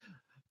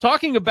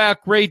talking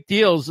about great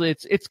deals,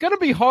 it's going to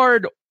be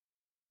hard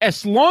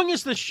as long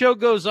as the show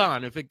goes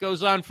on. If it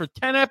goes on for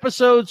 10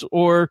 episodes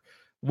or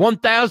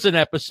 1,000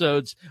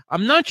 episodes,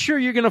 I'm not sure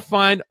you're going to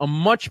find a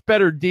much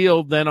better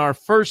deal than our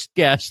first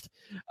guest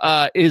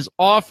is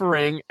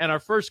offering. And our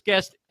first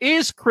guest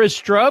is Chris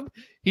Strub.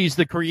 He's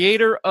the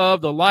creator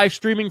of the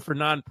Livestreaming for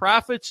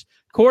Nonprofits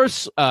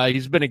course.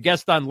 He's been a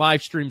guest on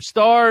Livestream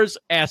Stars,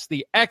 Ask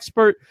the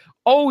Expert,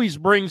 always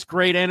brings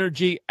great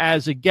energy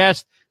as a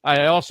guest.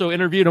 I also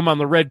interviewed him on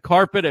the red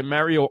carpet at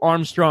Mario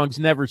Armstrong's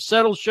Never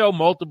Settle show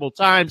multiple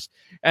times,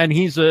 and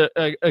he's a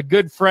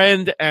good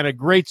friend and a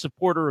great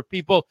supporter of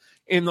people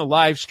in the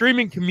live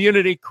streaming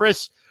community.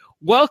 Chris,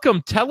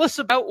 welcome. Tell us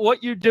about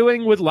what you're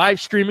doing with live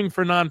streaming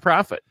for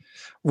nonprofit.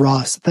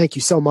 Ross, thank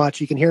you so much.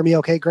 You can hear me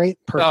okay? Great.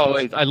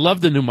 Perfect. Oh, I love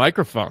the new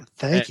microphone.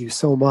 Thank you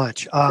so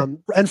much.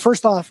 And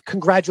first off,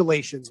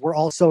 congratulations. We're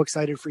all so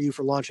excited for you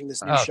for launching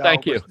this new show.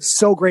 Thank you. We're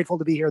so grateful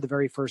to be here, the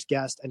very first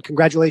guest. And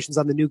congratulations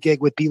on the new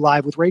gig with Be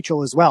Live with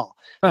Rachel as well.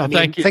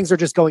 Thank you. Things are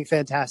just going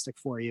fantastic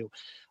for you.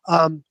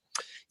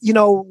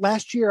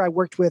 Last year I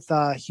worked with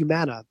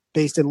Humana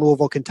based in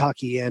Louisville,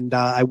 Kentucky, and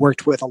I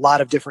worked with a lot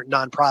of different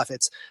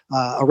nonprofits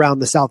around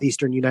the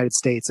southeastern United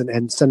States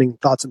and sending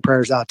thoughts and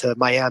prayers out to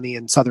Miami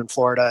and southern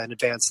Florida in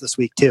advance this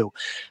week too.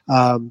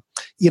 And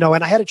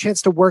I had a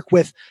chance to work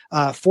with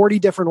 40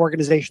 different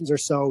organizations or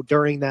so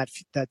during that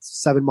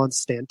 7-month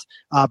stint.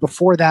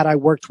 Before that, I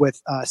worked with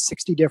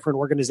 60 different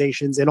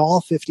organizations in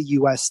all 50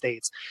 U.S.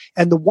 states.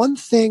 And the one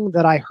thing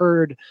that I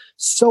heard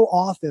so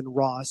often,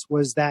 Ross,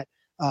 was that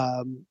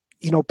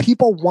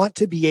people want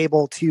to be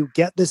able to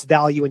get this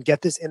value and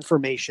get this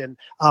information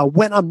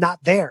when I'm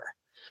not there.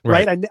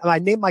 Right. I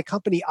named my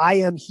company I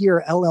Am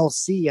Here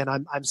LLC, and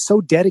I'm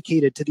so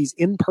dedicated to these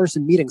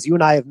in-person meetings. You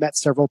and I have met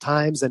several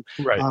times, and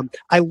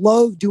I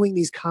love doing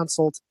these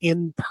consults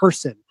in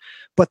person.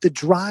 But the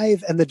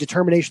drive and the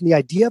determination, the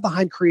idea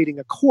behind creating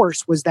a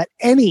course was that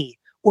any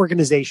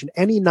organization,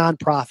 any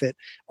nonprofit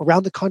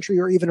around the country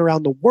or even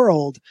around the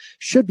world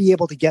should be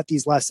able to get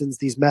these lessons,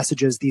 these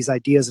messages, these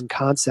ideas and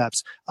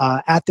concepts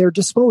at their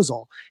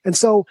disposal. And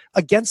so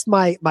against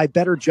my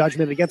better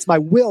judgment, against my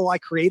will, I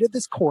created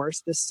this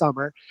course this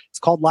summer. It's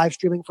called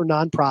Livestreaming for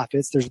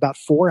Nonprofits. There's about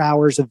 4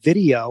 hours of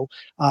video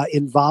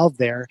involved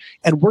there.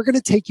 And we're going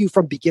to take you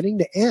from beginning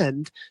to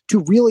end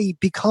to really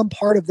become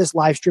part of this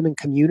live streaming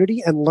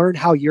community and learn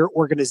how your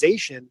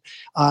organization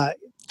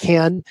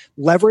can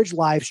leverage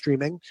live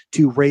streaming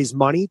to raise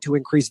money, to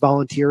increase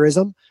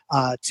volunteerism,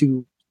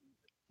 to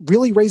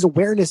really raise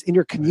awareness in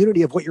your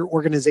community of what your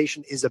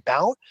organization is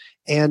about.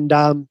 And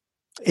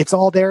it's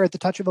all there at the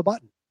touch of a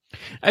button.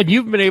 And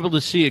you've been able to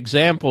see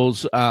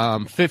examples,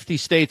 50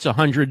 states,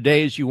 100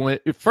 days. You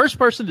went first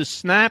person to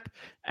snap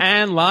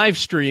and live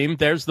stream.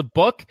 There's the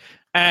book.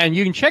 And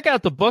you can check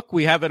out the book.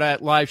 We have it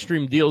at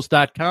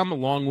livestreamdeals.com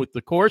along with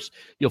the course.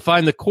 You'll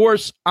find the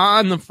course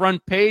on the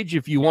front page.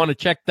 If you want to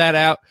check that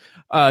out,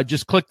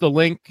 just click the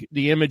link,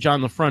 the image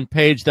on the front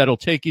page. That'll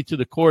take you to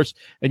the course,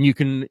 and you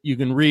can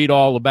read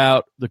all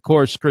about the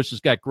course. Chris has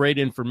got great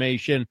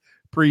information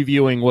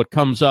previewing what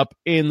comes up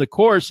in the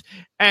course.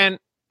 And,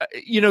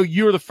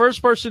 you're the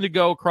first person to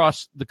go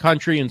across the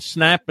country and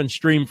snap and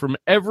stream from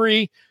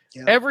every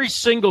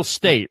single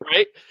state,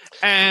 right?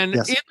 And in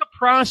the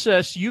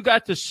process, you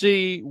got to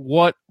see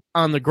what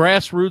on the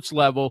grassroots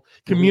level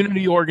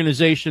community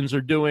organizations are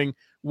doing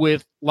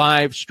with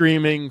live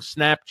streaming,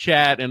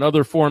 Snapchat, and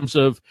other forms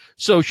of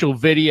social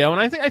video.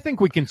 And I think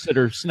we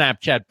consider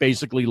Snapchat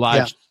basically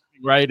live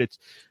streaming, right?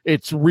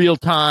 It's real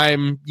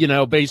time,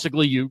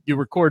 basically you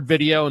record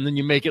video and then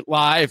you make it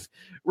live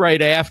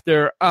right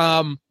after.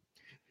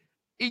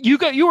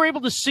 You were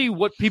able to see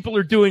what people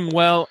are doing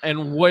well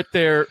and what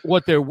their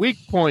weak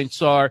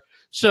points are.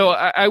 So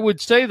I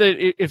would say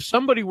that if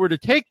somebody were to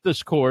take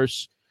this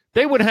course,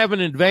 they would have an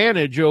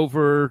advantage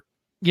over,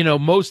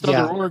 most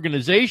other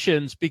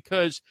organizations,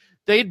 because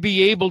they'd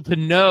be able to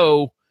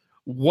know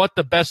what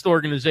the best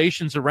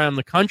organizations around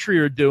the country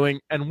are doing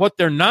and what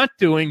they're not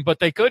doing, but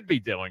they could be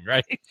doing,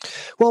 right?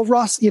 Well,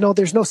 Ross,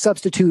 there's no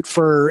substitute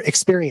for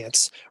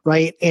experience,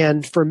 right?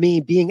 And for me,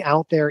 being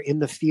out there in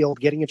the field,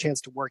 getting a chance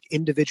to work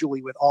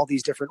individually with all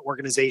these different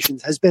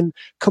organizations has been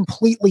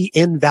completely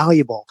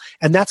invaluable.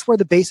 And that's where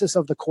the basis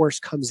of the course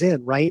comes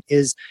in, right?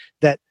 Is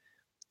that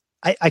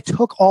I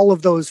took all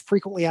of those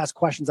frequently asked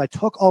questions. I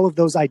took all of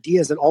those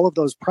ideas and all of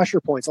those pressure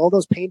points, all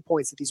those pain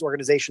points that these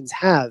organizations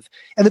have.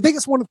 And the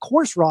biggest one, of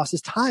course, Ross,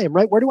 is time,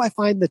 right? Where do I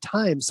find the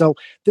time? So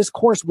this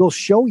course will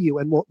show you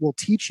and will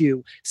teach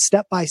you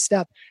step by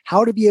step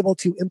how to be able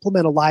to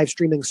implement a live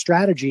streaming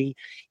strategy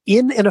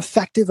in an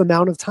effective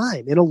amount of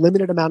time, in a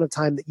limited amount of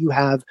time that you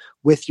have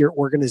with your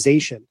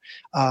organization.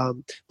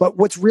 But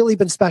what's really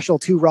been special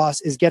too, Ross,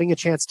 is getting a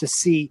chance to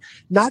see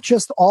not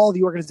just all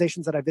the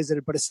organizations that I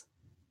visited, but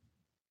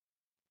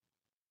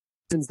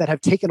that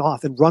have taken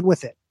off and run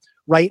with it,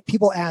 right?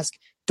 People ask,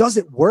 does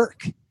it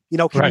work?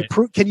 Right.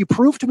 Can you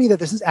prove to me that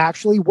this is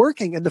actually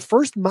working? And the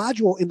first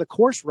module in the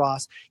course,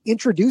 Ross,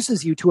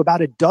 introduces you to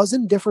about a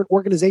dozen different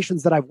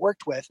organizations that I've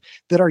worked with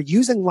that are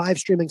using live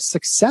streaming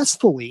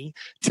successfully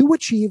to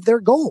achieve their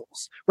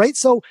goals, right?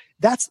 So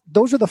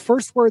those are the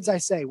first words I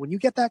say. When you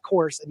get that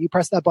course and you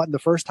press that button the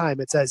first time,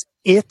 it says,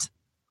 it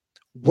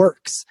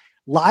works.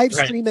 Live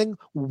streaming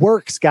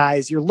works,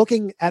 guys. You're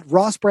looking at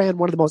Ross Brand,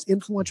 one of the most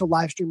influential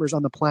live streamers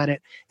on the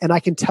planet. And I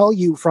can tell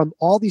you from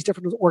all these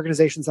different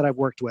organizations that I've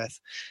worked with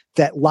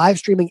that live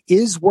streaming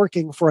is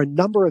working for a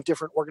number of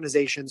different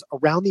organizations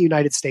around the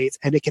United States,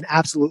 and it can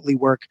absolutely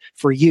work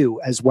for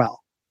you as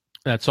well.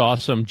 That's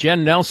awesome.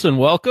 Jen Nelson,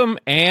 welcome.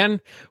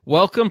 Ann,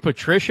 welcome.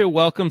 Patricia,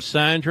 welcome.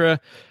 Sandra,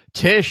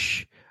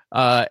 Tish,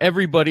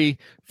 everybody,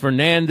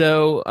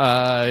 Fernando,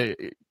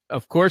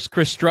 of course,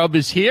 Chris Strubb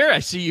is here. I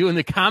see you in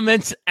the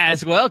comments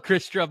as well.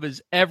 Chris Strubb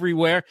is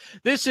everywhere.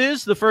 This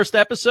is the first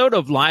episode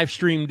of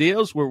Livestream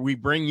Deals, where we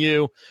bring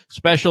you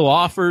special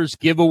offers,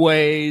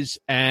 giveaways,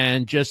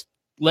 and just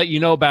let you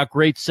know about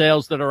great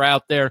sales that are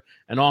out there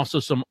and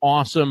also some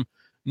awesome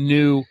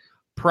new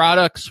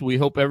products. We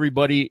hope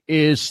everybody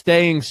is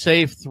staying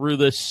safe through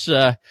this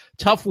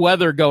tough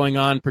weather going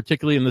on,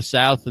 particularly in the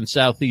South and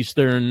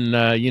Southeastern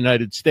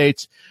United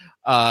States.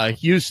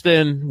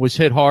 Houston was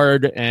hit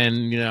hard,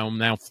 and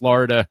now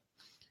Florida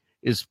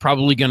is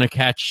probably going to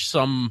catch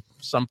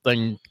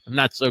something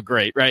not so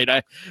great,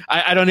 right?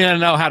 I don't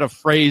even know how to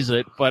phrase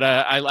it, but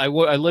I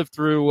lived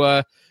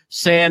through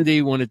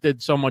Sandy when it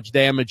did so much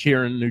damage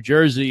here in New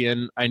Jersey,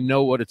 and I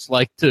know what it's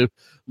like to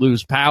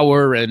lose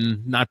power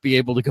and not be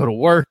able to go to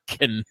work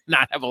and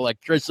not have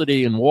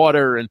electricity and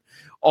water and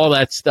all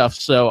that stuff.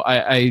 So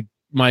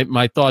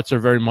my thoughts are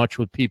very much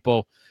with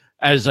people,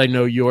 as I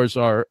know yours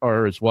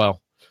are as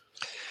well.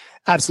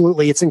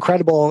 Absolutely. It's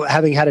incredible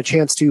having had a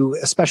chance to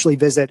especially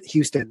visit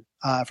Houston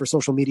for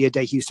Social Media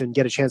Day Houston,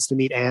 get a chance to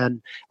meet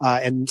Ann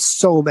and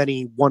so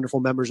many wonderful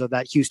members of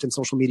that Houston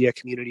social media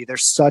community.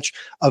 There's such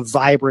a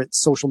vibrant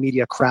social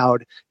media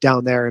crowd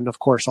down there. And of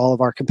course, all of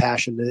our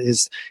compassion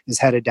is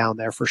headed down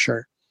there for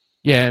sure.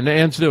 Yeah, and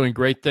Ann's doing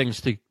great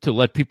things to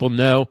let people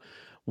know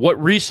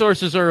what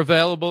resources are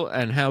available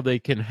and how they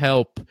can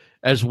help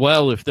as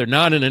well if they're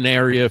not in an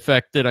area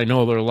affected. I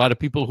know there are a lot of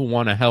people who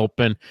want to help,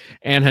 and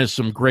Ann has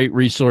some great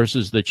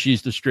resources that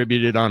she's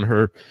distributed on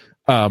her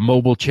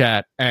mobile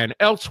chat and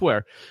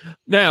elsewhere.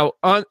 Now,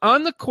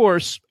 on the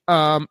course,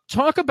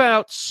 talk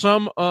about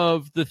some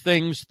of the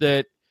things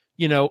that,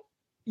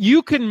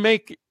 you can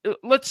make.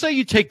 Let's say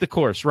you take the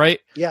course, right?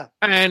 Yeah.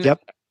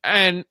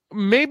 And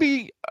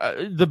maybe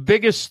the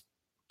biggest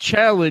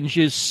challenge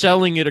is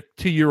selling it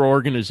to your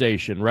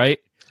organization, right?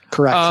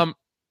 Correct.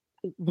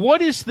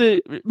 What is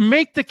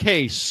make the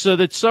case so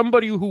that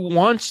somebody who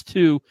wants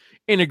to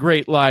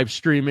integrate live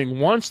streaming,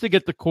 wants to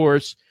get the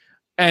course,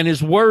 and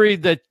is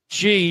worried that,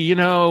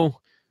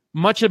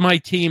 much of my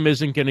team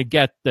isn't going to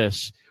get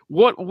this.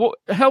 What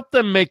help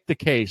them make the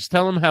case?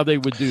 Tell them how they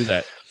would do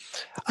that.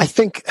 I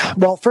think,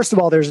 well, first of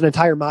all, there's an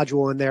entire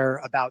module in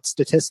there about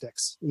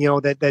statistics,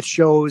 that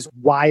shows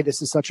why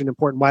this is such an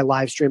important, why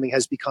live streaming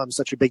has become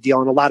such a big deal.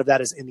 And a lot of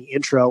that is in the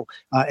intro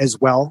as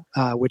well,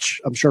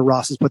 which I'm sure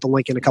Ross has put the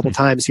link in a couple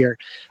times here.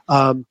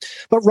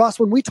 But Ross,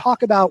 when we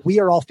talk about we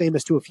are all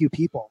famous to a few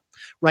people,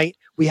 right?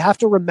 We have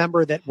to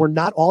remember that we're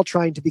not all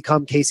trying to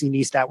become Casey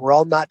Neistat. We're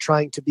all not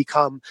trying to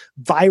become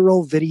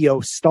viral video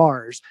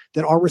stars.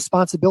 That our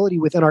responsibility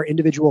within our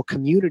individual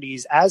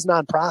communities as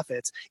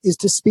nonprofits is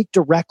to speak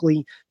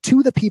directly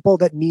to the people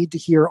that need to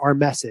hear our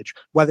message,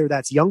 whether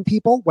that's young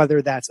people,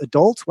 whether that's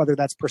adults, whether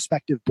that's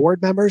prospective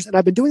board members. And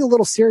I've been doing a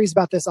little series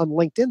about this on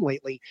LinkedIn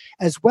lately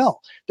as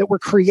well, that we're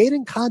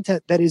creating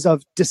content that is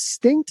of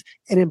distinct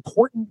and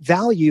important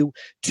value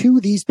to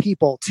these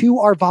people, to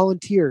our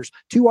volunteers,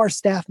 to our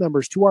staff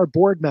members, to our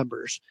board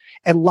members.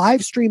 And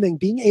live streaming,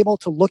 being able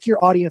to look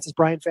your audience, as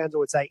Brian Fanzo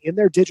would say, in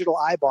their digital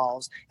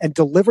eyeballs and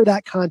deliver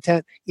that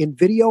content in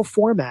video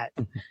format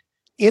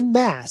in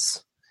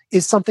mass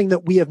is something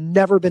that we have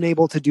never been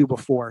able to do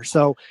before.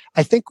 So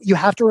I think you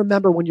have to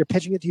remember when you're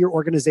pitching it to your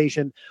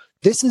organization,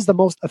 this is the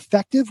most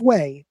effective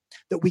way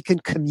that we can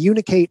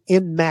communicate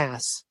in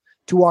mass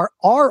to our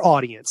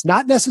audience,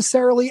 not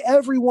necessarily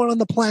everyone on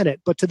the planet,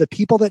 but to the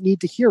people that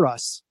need to hear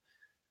us.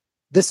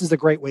 This is a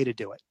great way to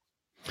do it.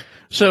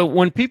 So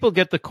when people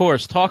get the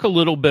course, talk a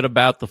little bit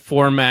about the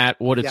format,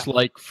 what it's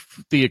like,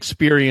 the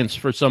experience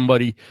for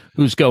somebody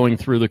who's going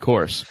through the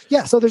course.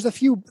 Yeah, so there's a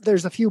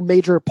few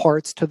major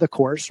parts to the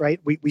course, right?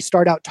 We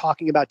start out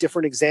talking about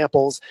different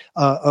examples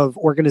of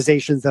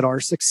organizations that are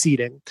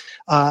succeeding.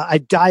 I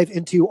dive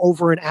into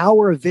over an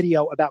hour of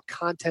video about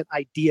content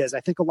ideas.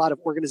 I think a lot of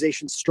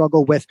organizations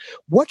struggle with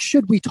what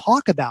should we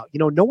talk about?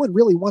 No one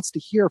really wants to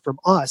hear from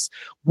us.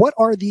 What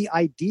are the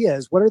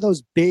ideas? What are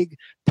those big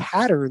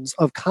patterns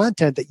of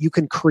content that you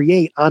can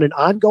create on an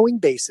ongoing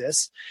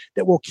basis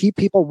that will keep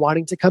people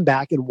wanting to come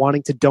back and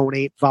wanting to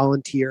donate,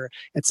 volunteer,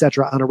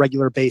 etc. on a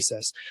regular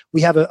basis?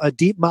 We have a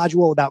deep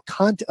module about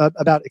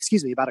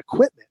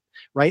equipment,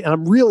 right? And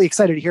I'm really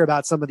excited to hear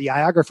about some of the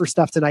iographer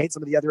stuff tonight,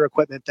 some of the other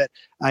equipment that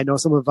I know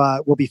some of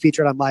will be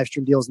featured on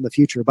Livestream Deals in the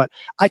future. But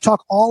I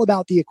talk all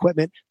about the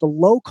equipment, the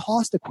low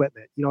cost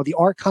equipment, the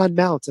Archon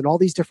mounts and all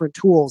these different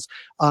tools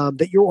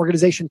that your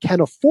organization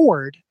can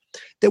afford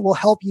that will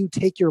help you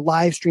take your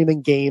live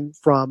streaming game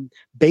from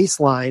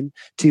baseline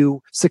to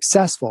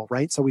successful,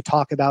 right? So we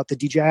talk about the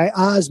DJI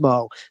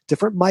Osmo,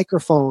 different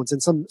microphones,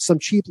 and some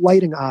cheap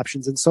lighting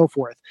options and so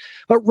forth.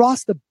 But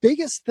Ross, the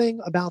biggest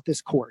thing about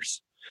this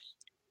course,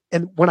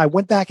 and when I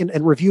went back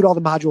and reviewed all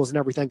the modules and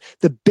everything,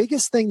 the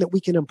biggest thing that we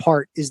can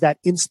impart is that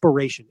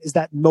inspiration, is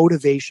that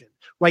motivation,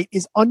 right?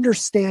 Is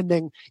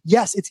understanding,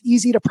 yes, it's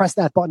easy to press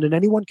that button and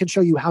anyone can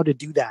show you how to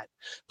do that.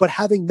 But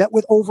having met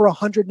with over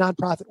 100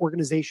 nonprofit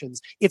organizations,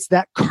 it's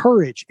that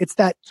courage, it's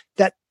that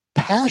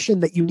passion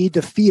that you need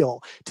to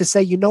feel to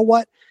say, you know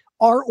what?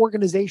 Our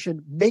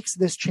organization makes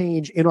this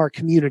change in our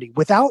community.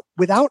 Without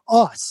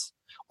us,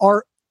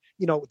 our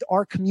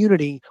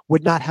community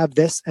would not have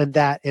this and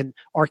that, and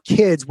our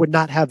kids would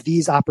not have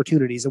these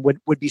opportunities and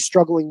would be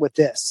struggling with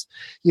this.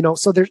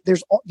 So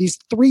there's all these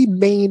three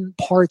main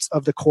parts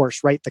of the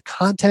course, right? The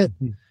content,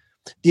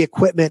 the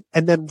equipment,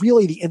 and then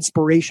really the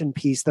inspiration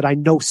piece that I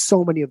know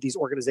so many of these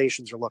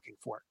organizations are looking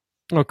for.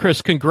 Well,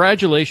 Chris,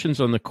 congratulations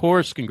on the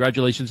course.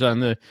 Congratulations on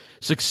the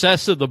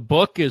success of the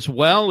book as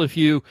well. If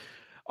you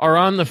are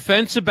on the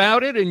fence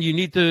about it and you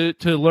need to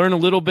learn a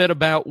little bit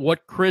about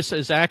what Chris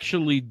has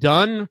actually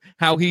done,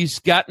 how he's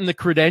gotten the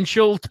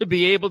credential to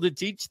be able to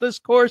teach this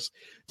course,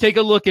 take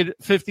a look at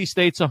 50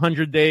 States,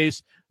 100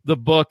 Days, the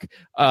book.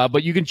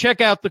 But you can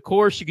check out the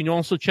course. You can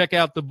also check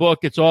out the book.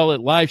 It's all at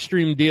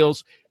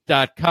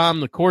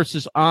livestreamdeals.com. The course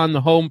is on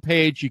the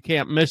homepage. You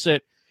can't miss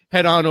it.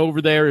 Head on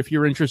over there if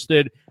you're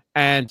interested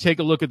and take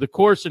a look at the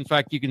course. In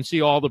fact, you can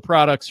see all the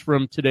products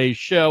from today's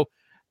show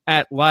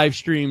at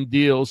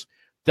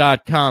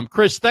livestreamdeals.com.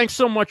 Chris, thanks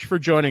so much for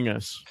joining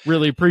us.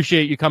 Really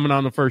appreciate you coming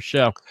on the first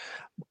show.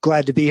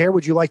 Glad to be here.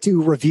 Would you like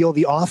to reveal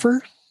the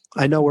offer?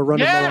 I know we're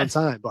running low on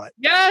time, but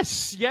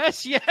yes.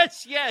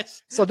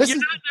 So there's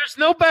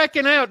no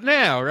backing out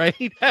now, right?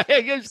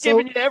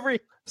 Giving you every.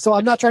 So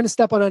I'm not trying to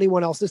step on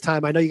anyone else's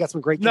time. I know you got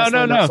some great guests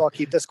lined up, so I'll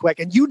keep this quick.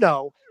 And you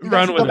guys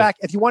can go back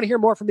if you want to hear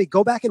more from me.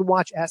 Go back and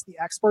watch Ask the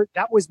Expert.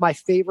 That was my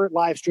favorite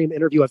live stream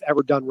interview I've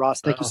ever done.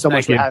 Ross, thank you so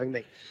much for having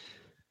me.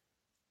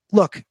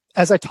 Look,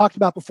 as I talked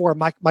about before,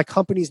 my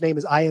company's name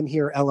is I Am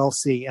Here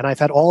LLC, and I've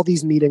had all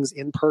these meetings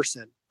in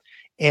person.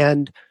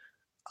 And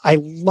I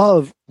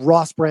love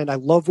Ross Brand. I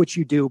love what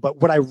you do. But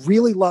what I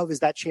really love is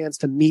that chance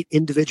to meet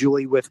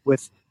individually with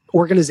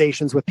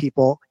organizations, with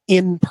people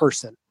in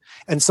person.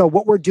 And so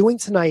what we're doing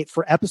tonight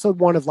for episode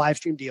 1 of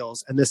Livestream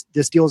Deals, and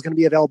this deal is going to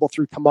be available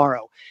through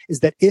tomorrow, is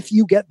that if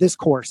you get this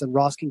course, and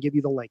Ross can give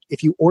you the link,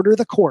 if you order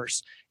the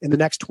course in the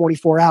next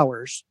 24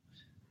 hours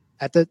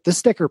at the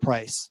sticker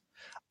price,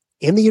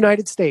 in the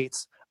United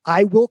States,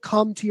 I will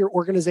come to your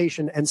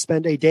organization and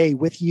spend a day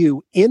with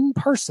you in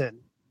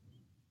person,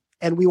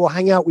 and we will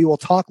hang out. We will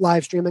talk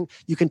live streaming.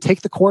 You can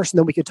take the course, and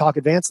then we can talk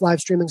advanced live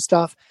streaming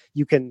stuff.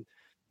 You can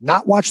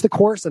not watch the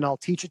course, and I'll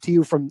teach it to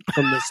you from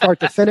the start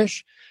to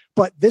finish.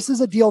 But this is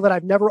a deal that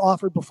I've never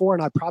offered before,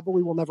 and I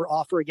probably will never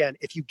offer again.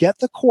 If you get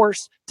the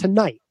course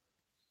tonight,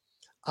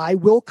 I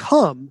will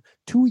come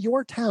to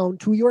your town,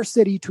 to your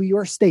city, to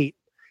your state,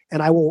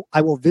 and I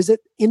will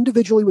visit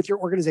individually with your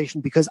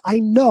organization, because I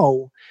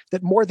know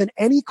that more than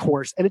any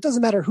course, and it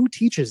doesn't matter who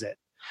teaches it,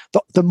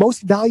 the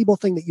most valuable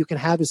thing that you can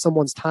have is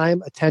someone's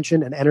time,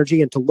 attention, and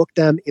energy, and to look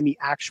them in the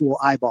actual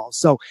eyeballs.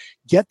 So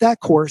get that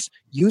course,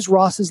 use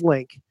Ross's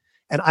link,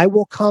 and I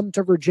will come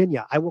to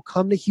Virginia. I will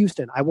come to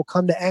Houston. I will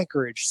come to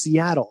Anchorage,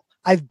 Seattle.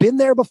 I've been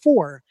there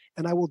before,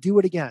 and I will do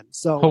it again.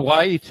 So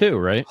Hawaii too,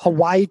 right?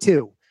 Hawaii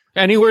too.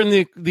 Anywhere in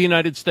the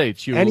United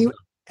States.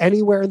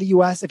 Anywhere in the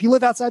U.S. If you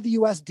live outside the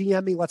U.S.,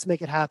 DM me. Let's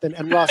make it happen.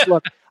 And Ross,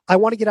 look, I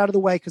want to get out of the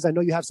way because I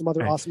know you have some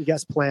other awesome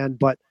guests planned,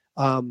 but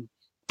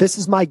this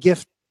is my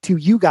gift to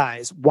you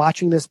guys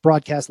watching this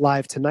broadcast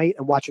live tonight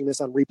and watching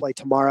this on replay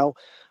tomorrow.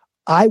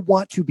 I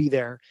want to be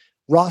there.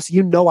 Ross,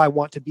 you know I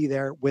want to be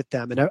there with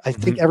them. And I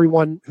think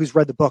everyone who's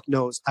read the book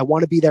knows I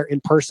want to be there in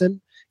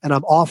person. And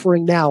I'm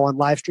offering now on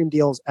Livestream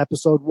Deals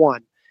episode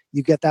 1.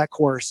 You get that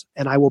course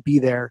and I will be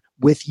there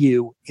with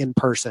you in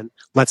person.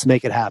 Let's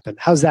make it happen.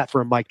 How's that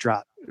for a mic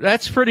drop?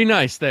 That's pretty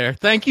nice there.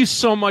 Thank you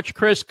so much,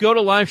 Chris. Go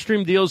to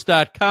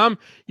livestreamdeals.com.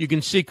 You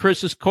can see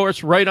Chris's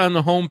course right on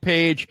the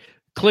homepage.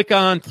 Click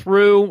on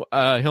through.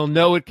 He'll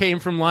know it came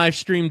from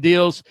Livestream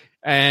Deals,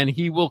 and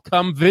he will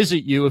come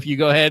visit you if you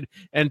go ahead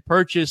and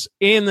purchase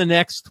in the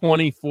next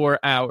 24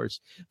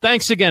 hours.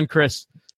 Thanks again, Chris.